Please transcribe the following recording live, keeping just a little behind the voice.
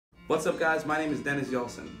What's up guys, my name is Dennis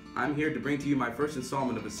Yeltsin. I'm here to bring to you my first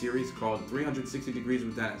installment of a series called 360 Degrees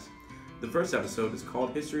with Dennis. The first episode is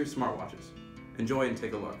called History of Smartwatches. Enjoy and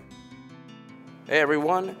take a look. Hey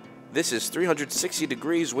everyone, this is 360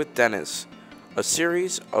 Degrees with Dennis, a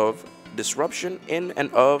series of disruption in and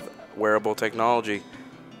of wearable technology.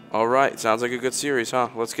 Alright, sounds like a good series, huh?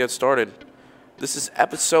 Let's get started. This is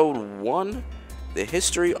episode 1, the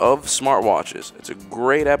history of smartwatches. It's a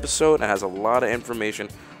great episode and has a lot of information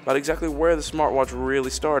about exactly where the smartwatch really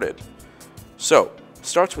started. So, it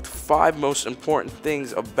starts with 5 most important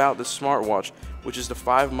things about the smartwatch, which is the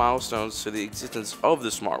 5 milestones to the existence of the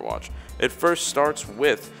smartwatch. It first starts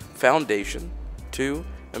with foundation, 2,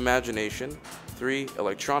 imagination, 3,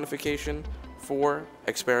 electronification, 4,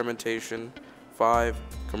 experimentation, 5,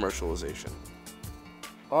 commercialization.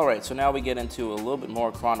 Alright, so now we get into a little bit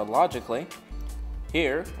more chronologically.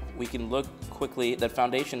 Here, we can look quickly that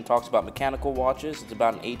foundation talks about mechanical watches. It's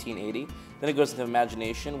about in 1880. Then it goes into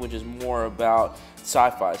imagination, which is more about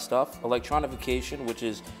sci-fi stuff. Electronification, which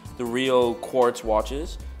is the real quartz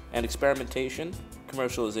watches. And experimentation,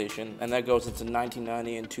 commercialization. And that goes into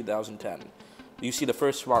 1990 and 2010. You see the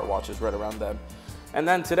first smartwatches right around then. And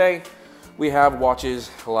then today, we have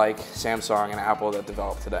watches like Samsung and Apple that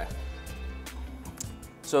develop today.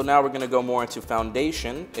 So now we're going to go more into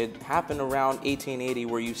foundation. It happened around 1880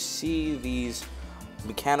 where you see these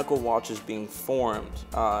mechanical watches being formed.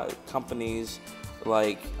 Companies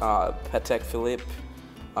like Patek Philippe,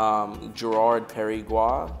 Girard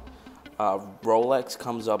Perregaux, Rolex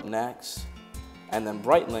comes up next, and then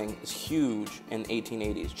Breitling is huge in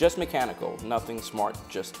 1880s. Just mechanical, nothing smart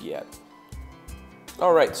just yet.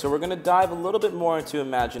 Alright, so we're going to dive a little bit more into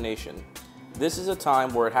imagination. This is a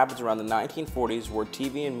time where it happens around the 1940s where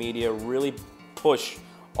TV and media really push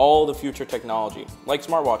all the future technology, like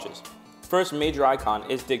smartwatches. First major icon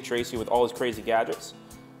is Dick Tracy with all his crazy gadgets.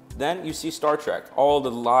 Then you see Star Trek, all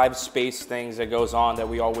the live space things that goes on that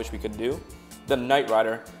we all wish we could do. Then Knight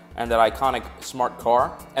Rider and that iconic smart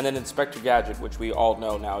car. And then Inspector Gadget, which we all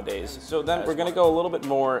know nowadays. So then we're going to go a little bit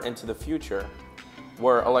more into the future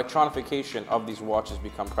where electronification of these watches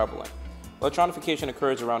become prevalent. Electronification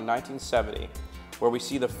occurs around 1970, where we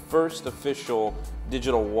see the first official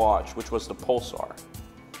digital watch, which was the Pulsar.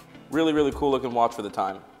 Really, really cool looking watch for the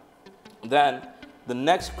time. Then, the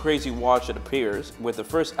next crazy watch that appears with the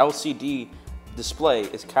first LCD display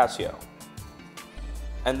is Casio.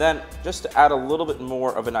 And then, just to add a little bit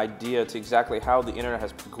more of an idea to exactly how the internet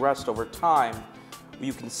has progressed over time,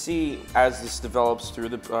 you can see as this develops through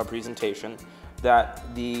the presentation, that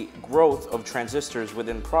the growth of transistors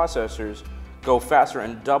within processors go faster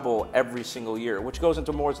and double every single year, which goes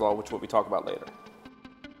into Moore's Law, which is what we talk about later.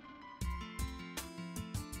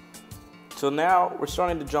 So now we're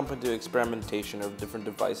starting to jump into experimentation of different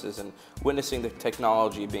devices and witnessing the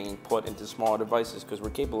technology being put into smaller devices because we're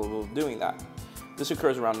capable of doing that. This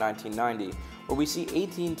occurs around 1990, where we see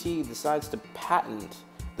AT&T decides to patent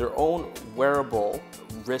their own wearable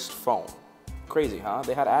wrist phone. Crazy, huh?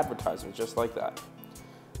 They had advertisements just like that.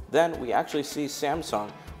 Then we actually see Samsung,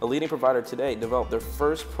 a leading provider today, develop their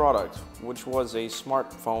first product, which was a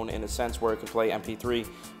smartphone in a sense where it could play MP3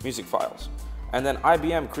 music files. And then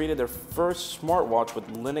IBM created their first smartwatch with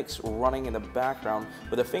Linux running in the background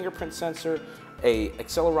with a fingerprint sensor, a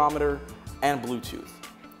accelerometer, and Bluetooth.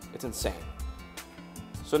 It's insane.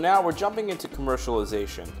 So now we're jumping into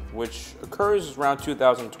commercialization, which occurs around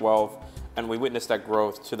 2012, and we witness that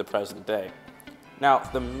growth to the present day. Now,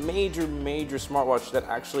 the major smartwatch that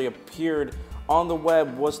actually appeared on the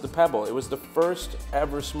web was the Pebble. It was the first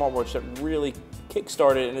ever smartwatch that really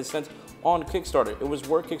kickstarted, in a sense, on Kickstarter. It was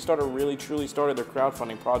where Kickstarter really truly started their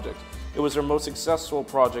crowdfunding project. It was their most successful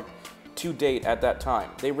project to date at that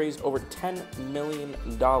time. They raised over $10 million.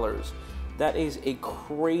 That is a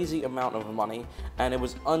crazy amount of money, and it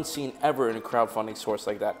was unseen ever in a crowdfunding source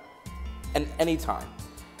like that, at any time.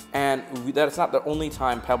 And that's not the only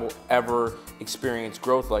time Pebble ever experienced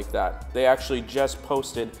growth like that. They actually just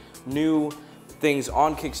posted new things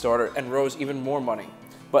on Kickstarter and rose even more money.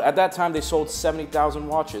 But at that time, they sold 70,000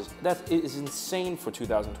 watches. That is insane for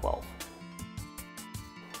 2012.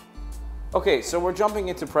 Okay, so we're jumping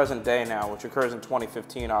into present day now, which occurs in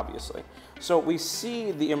 2015, obviously. So we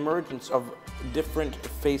see the emergence of different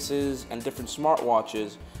faces and different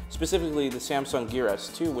smartwatches, specifically the Samsung Gear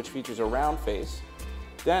S2, which features a round face.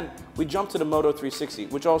 Then we jump to the Moto 360,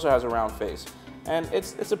 which also has a round face. And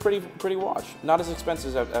it's a pretty watch, not as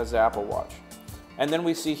expensive as the Apple Watch. And then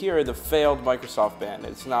we see here the failed Microsoft Band.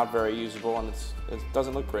 It's not very usable and it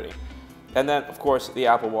doesn't look pretty. And then, of course, the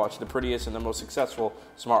Apple Watch, the prettiest and the most successful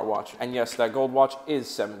smartwatch. And yes, that gold watch is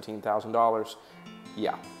 $17,000.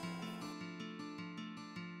 Yeah.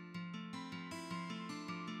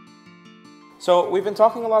 So we've been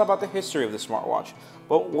talking a lot about the history of the smartwatch,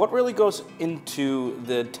 but what really goes into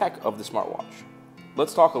the tech of the smartwatch?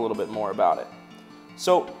 Let's talk a little bit more about it.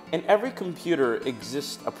 So in every computer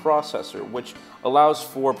exists a processor which allows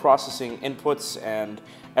for processing inputs and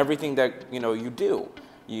everything that you do.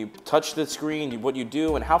 You touch the screen, what you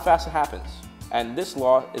do, and how fast it happens. And this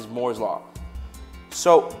law is Moore's law.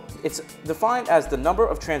 So it's defined as the number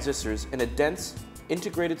of transistors in a dense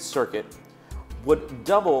integrated circuit would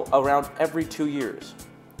double around every 2 years.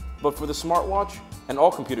 But for the smartwatch, and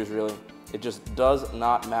all computers really, it just does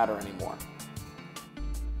not matter anymore.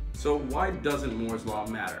 So why doesn't Moore's law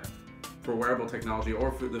matter for wearable technology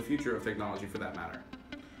or for the future of technology for that matter?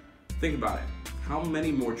 Think about it. How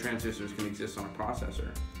many more transistors can exist on a processor?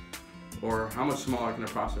 Or how much smaller can a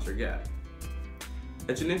processor get?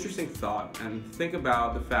 It's an interesting thought, and think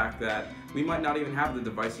about the fact that we might not even have the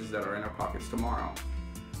devices that are in our pockets tomorrow.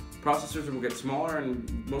 Processors will get smaller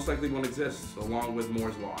and most likely won't exist, along with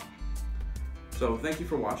Moore's law. So thank you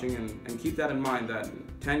for watching, and keep that in mind that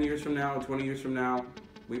 10 years from now, 20 years from now,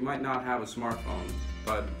 we might not have a smartphone,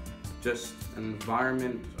 but just an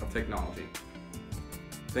environment of technology.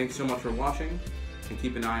 Thanks so much for watching, and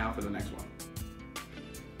keep an eye out for the next one.